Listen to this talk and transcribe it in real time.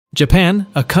Japan,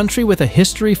 a country with a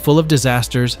history full of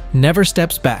disasters, never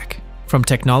steps back. From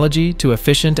technology to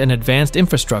efficient and advanced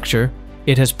infrastructure,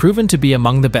 it has proven to be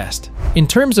among the best. In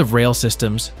terms of rail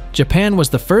systems, Japan was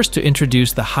the first to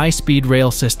introduce the high-speed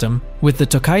rail system with the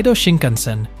Tokyo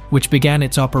Shinkansen, which began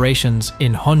its operations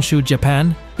in Honshu,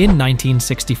 Japan in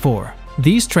 1964.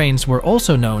 These trains were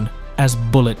also known as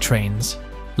bullet trains.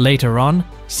 Later on,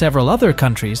 several other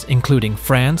countries, including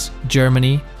France,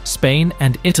 Germany, Spain,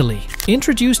 and Italy,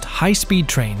 introduced high-speed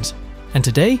trains, and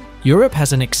today, Europe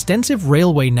has an extensive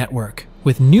railway network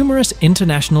with numerous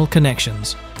international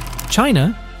connections.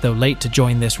 China, though late to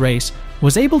join this race,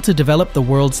 was able to develop the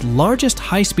world's largest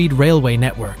high-speed railway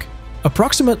network,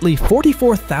 approximately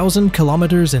 44,000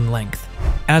 kilometers in length.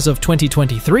 As of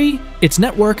 2023, its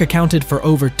network accounted for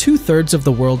over two-thirds of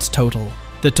the world's total.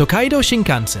 The Tokyo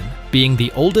Shinkansen, being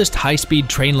the oldest high-speed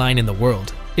train line in the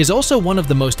world, is also one of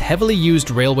the most heavily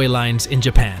used railway lines in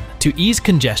Japan. To ease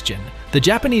congestion, the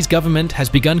Japanese government has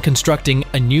begun constructing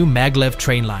a new maglev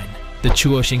train line, the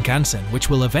Chuo Shinkansen,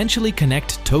 which will eventually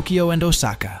connect Tokyo and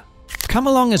Osaka. Come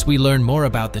along as we learn more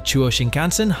about the Chuo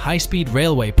Shinkansen high-speed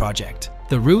railway project,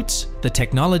 the routes, the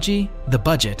technology, the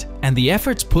budget, and the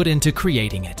efforts put into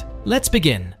creating it. Let's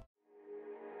begin.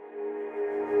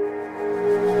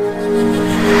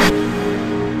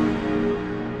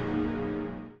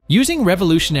 Using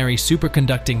revolutionary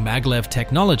superconducting maglev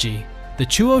technology, the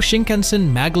Chuo Shinkansen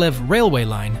maglev railway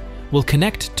line will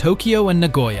connect Tokyo and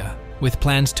Nagoya, with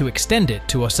plans to extend it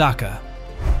to Osaka.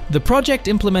 The project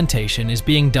implementation is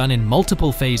being done in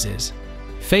multiple phases.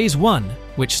 Phase 1,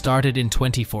 which started in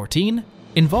 2014,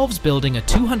 involves building a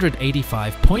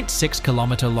 285.6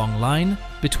 kilometer long line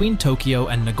between Tokyo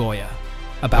and Nagoya.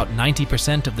 About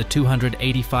 90% of the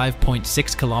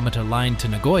 285.6 kilometer line to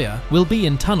Nagoya will be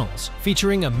in tunnels,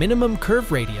 featuring a minimum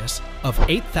curve radius of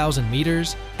 8,000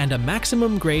 meters and a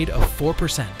maximum grade of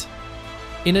 4%.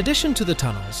 In addition to the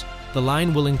tunnels, the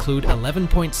line will include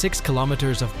 11.6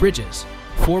 kilometers of bridges,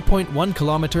 4.1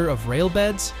 kilometer of rail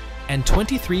beds, and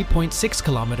 23.6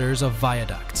 kilometers of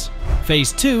viaducts.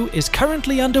 Phase 2 is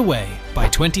currently underway. By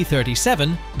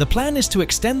 2037, the plan is to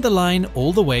extend the line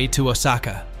all the way to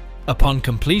Osaka. Upon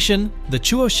completion, the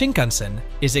Chuo Shinkansen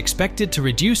is expected to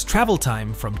reduce travel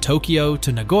time from Tokyo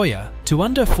to Nagoya to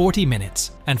under 40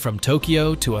 minutes, and from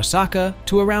Tokyo to Osaka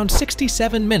to around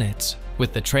 67 minutes,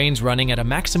 with the trains running at a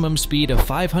maximum speed of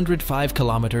 505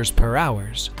 kilometers per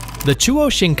hour. The Chuo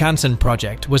Shinkansen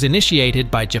project was initiated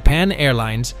by Japan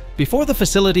Airlines before the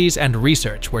facilities and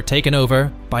research were taken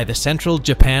over by the Central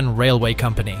Japan Railway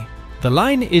Company. The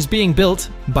line is being built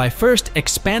by first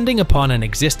expanding upon an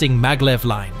existing maglev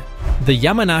line, the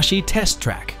Yamanashi test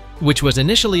track, which was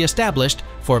initially established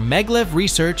for maglev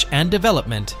research and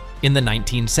development in the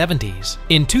 1970s.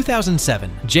 In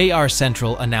 2007, JR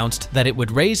Central announced that it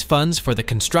would raise funds for the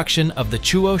construction of the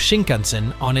Chuo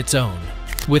Shinkansen on its own,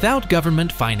 without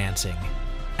government financing.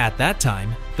 At that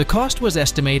time, the cost was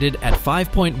estimated at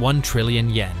 5.1 trillion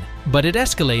yen, but it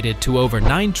escalated to over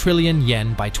 9 trillion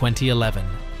yen by 2011.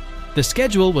 The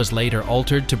schedule was later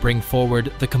altered to bring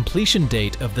forward the completion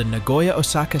date of the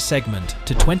Nagoya-Osaka segment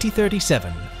to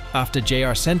 2037, after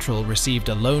JR Central received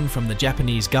a loan from the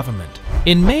Japanese government.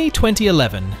 In May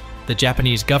 2011, the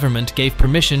Japanese government gave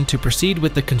permission to proceed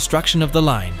with the construction of the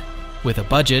line, with a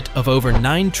budget of over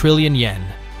 9 trillion yen,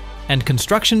 and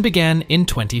construction began in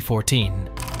 2014.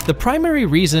 The primary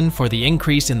reason for the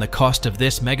increase in the cost of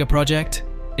this mega-project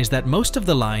is that most of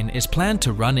the line is planned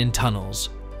to run in tunnels,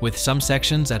 with some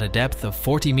sections at a depth of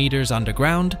 40 meters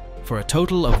underground for a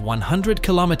total of 100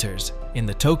 kilometers in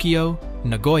the Tokyo,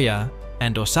 Nagoya,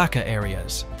 and Osaka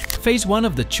areas. Phase 1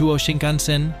 of the Chuo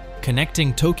Shinkansen,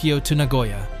 connecting Tokyo to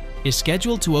Nagoya, is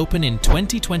scheduled to open in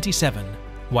 2027,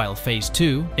 while Phase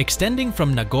 2, extending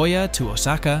from Nagoya to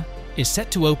Osaka, is set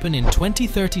to open in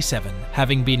 2037,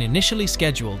 having been initially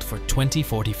scheduled for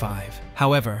 2045.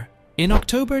 However, in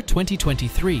October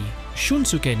 2023,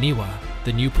 Shunsuke Niwa,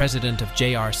 the new president of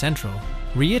JR Central,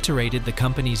 reiterated the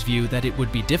company's view that it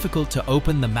would be difficult to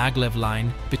open the maglev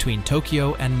line between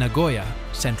Tokyo and Nagoya,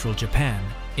 central Japan,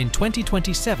 in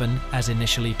 2027 as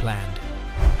initially planned.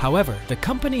 However, the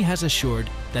company has assured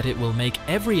that it will make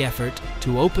every effort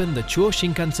to open the Chuo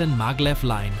Shinkansen maglev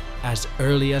line as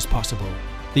early as possible.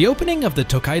 The opening of the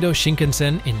Tokyo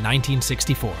Shinkansen in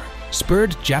 1964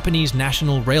 spurred Japanese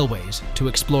national railways to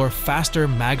explore faster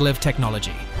maglev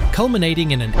technology,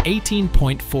 culminating in an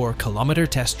 18.4 kilometer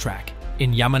test track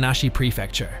in Yamanashi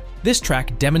Prefecture. This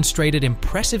track demonstrated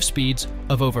impressive speeds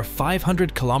of over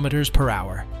 500 kilometers per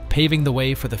hour, paving the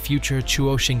way for the future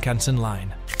Chuo Shinkansen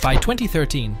line. By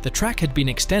 2013, the track had been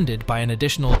extended by an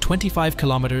additional 25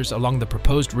 kilometers along the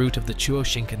proposed route of the Chuo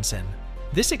Shinkansen.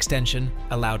 This extension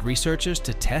allowed researchers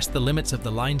to test the limits of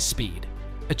the line's speed,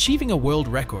 achieving a world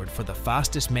record for the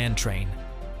fastest manned train.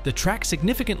 The track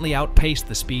significantly outpaced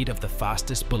the speed of the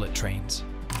fastest bullet trains.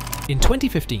 In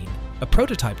 2015, a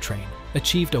prototype train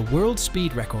achieved a world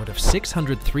speed record of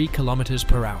 603 km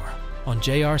per hour on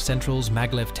JR Central's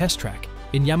Maglev test track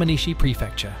in Yamanashi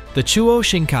Prefecture. The Chuo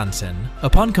Shinkansen,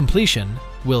 upon completion,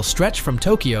 will stretch from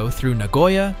Tokyo through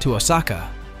Nagoya to Osaka,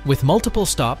 with multiple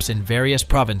stops in various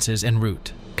provinces en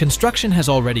route. Construction has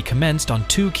already commenced on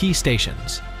two key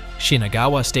stations,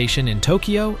 Shinagawa Station in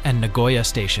Tokyo and Nagoya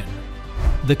Station.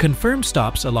 The confirmed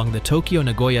stops along the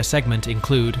Tokyo-Nagoya segment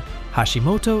include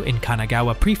Hashimoto in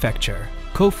Kanagawa Prefecture,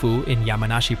 Kofu in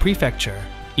Yamanashi Prefecture,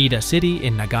 Ida City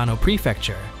in Nagano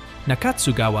Prefecture,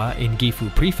 Nakatsugawa in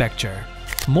Gifu Prefecture.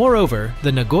 Moreover,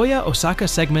 the Nagoya-Osaka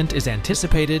segment is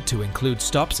anticipated to include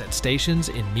stops at stations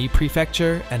in Mie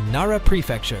Prefecture and Nara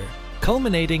Prefecture,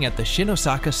 culminating at the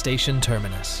Shinosaka Station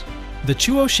terminus. The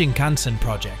Chuo Shinkansen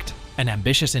project, an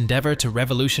ambitious endeavor to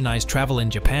revolutionize travel in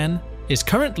Japan, is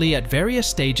currently at various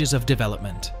stages of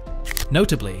development.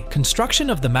 Notably, construction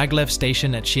of the Maglev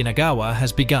station at Shinagawa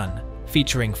has begun,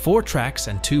 featuring 4 tracks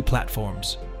and 2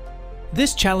 platforms.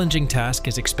 This challenging task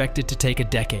is expected to take a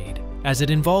decade, as it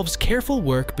involves careful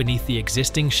work beneath the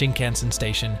existing Shinkansen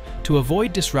station to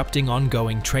avoid disrupting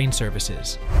ongoing train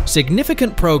services.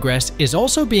 Significant progress is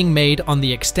also being made on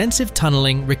the extensive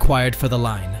tunneling required for the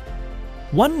line.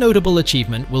 One notable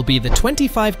achievement will be the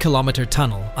 25-kilometer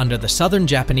tunnel under the southern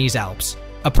Japanese Alps,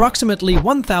 approximately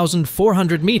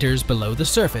 1,400 meters below the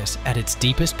surface at its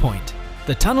deepest point.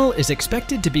 The tunnel is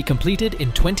expected to be completed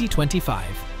in 2025,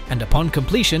 and upon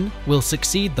completion will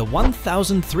succeed the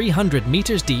 1,300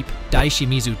 meters deep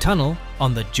Daishimizu Tunnel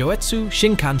on the Joetsu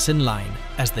Shinkansen line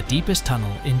as the deepest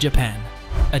tunnel in Japan.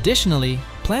 Additionally,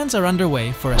 plans are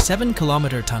underway for a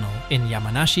 7-kilometer tunnel in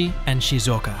Yamanashi and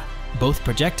Shizuoka, both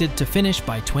projected to finish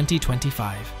by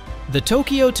 2025. The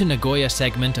Tokyo to Nagoya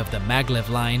segment of the Maglev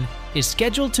line is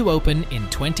scheduled to open in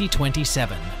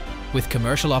 2027, with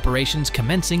commercial operations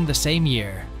commencing the same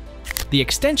year. The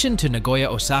extension to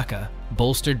Nagoya-Osaka,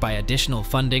 bolstered by additional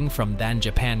funding from the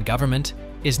Japan government,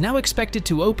 is now expected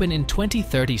to open in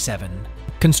 2037.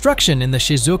 Construction in the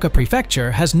Shizuoka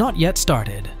Prefecture has not yet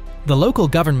started. The local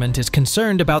government is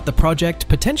concerned about the project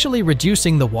potentially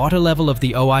reducing the water level of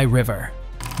the Oi River.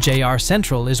 JR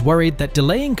Central is worried that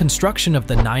delaying construction of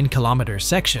the 9-kilometer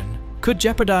section could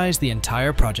jeopardize the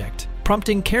entire project,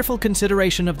 prompting careful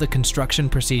consideration of the construction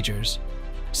procedures.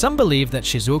 Some believe that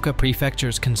Shizuoka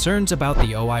Prefecture's concerns about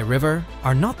the Oi River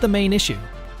are not the main issue.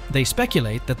 They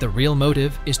speculate that the real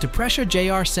motive is to pressure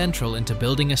JR Central into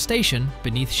building a station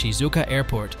beneath Shizuoka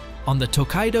Airport on the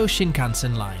Tokaido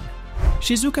Shinkansen line.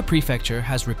 Shizuoka Prefecture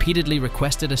has repeatedly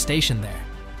requested a station there,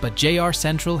 but JR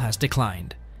Central has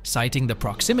declined, citing the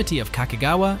proximity of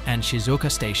Kakegawa and Shizuoka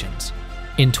stations.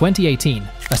 In 2018,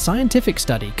 a scientific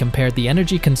study compared the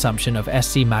energy consumption of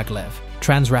SC Maglev,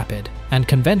 Transrapid, and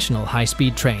conventional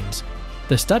high-speed trains.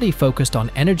 The study focused on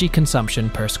energy consumption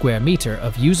per square meter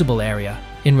of usable area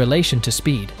in relation to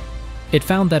speed. It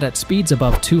found that at speeds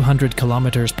above 200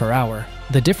 km per hour,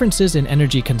 the differences in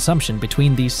energy consumption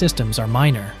between these systems are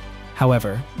minor.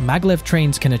 However, Maglev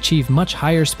trains can achieve much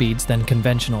higher speeds than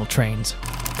conventional trains.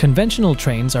 Conventional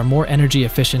trains are more energy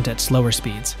efficient at slower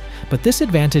speeds, but this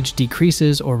advantage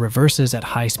decreases or reverses at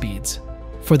high speeds.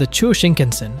 For the Chuo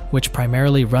Shinkansen, which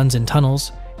primarily runs in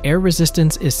tunnels, air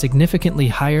resistance is significantly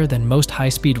higher than most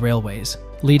high-speed railways,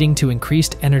 leading to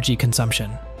increased energy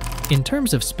consumption. In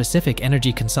terms of specific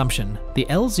energy consumption, the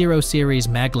L0 series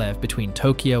Maglev between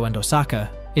Tokyo and Osaka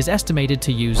is estimated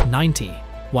to use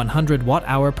 100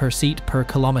 watt-hour per seat per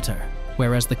kilometer,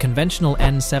 whereas the conventional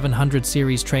N700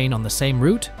 series train on the same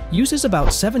route uses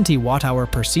about 70 watt-hour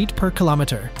per seat per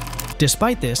kilometer.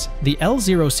 Despite this, the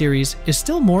L0 series is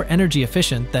still more energy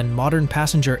efficient than modern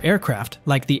passenger aircraft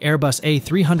like the Airbus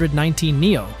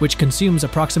A319neo, which consumes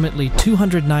approximately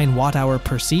 209 watt-hour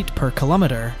per seat per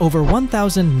kilometer over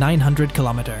 1,900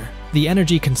 km. The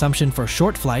energy consumption for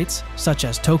short flights, such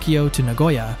as Tokyo to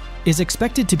Nagoya, is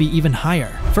expected to be even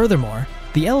higher. Furthermore,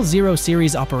 the L0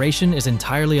 series operation is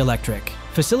entirely electric,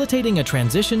 facilitating a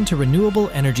transition to renewable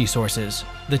energy sources.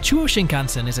 The Chuo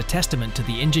Shinkansen is a testament to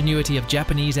the ingenuity of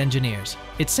Japanese engineers.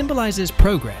 It symbolizes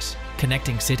progress,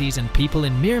 connecting cities and people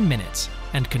in mere minutes,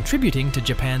 and contributing to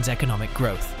Japan's economic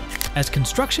growth. As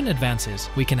construction advances,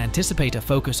 we can anticipate a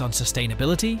focus on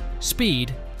sustainability,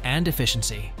 speed, and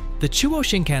efficiency. The Chuo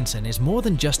Shinkansen is more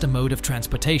than just a mode of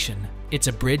transportation. It's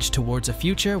a bridge towards a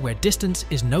future where distance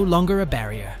is no longer a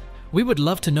barrier. We would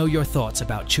love to know your thoughts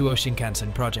about Chuo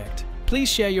Shinkansen project. Please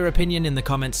share your opinion in the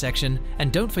comments section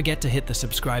and don't forget to hit the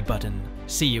subscribe button.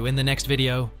 See you in the next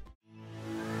video.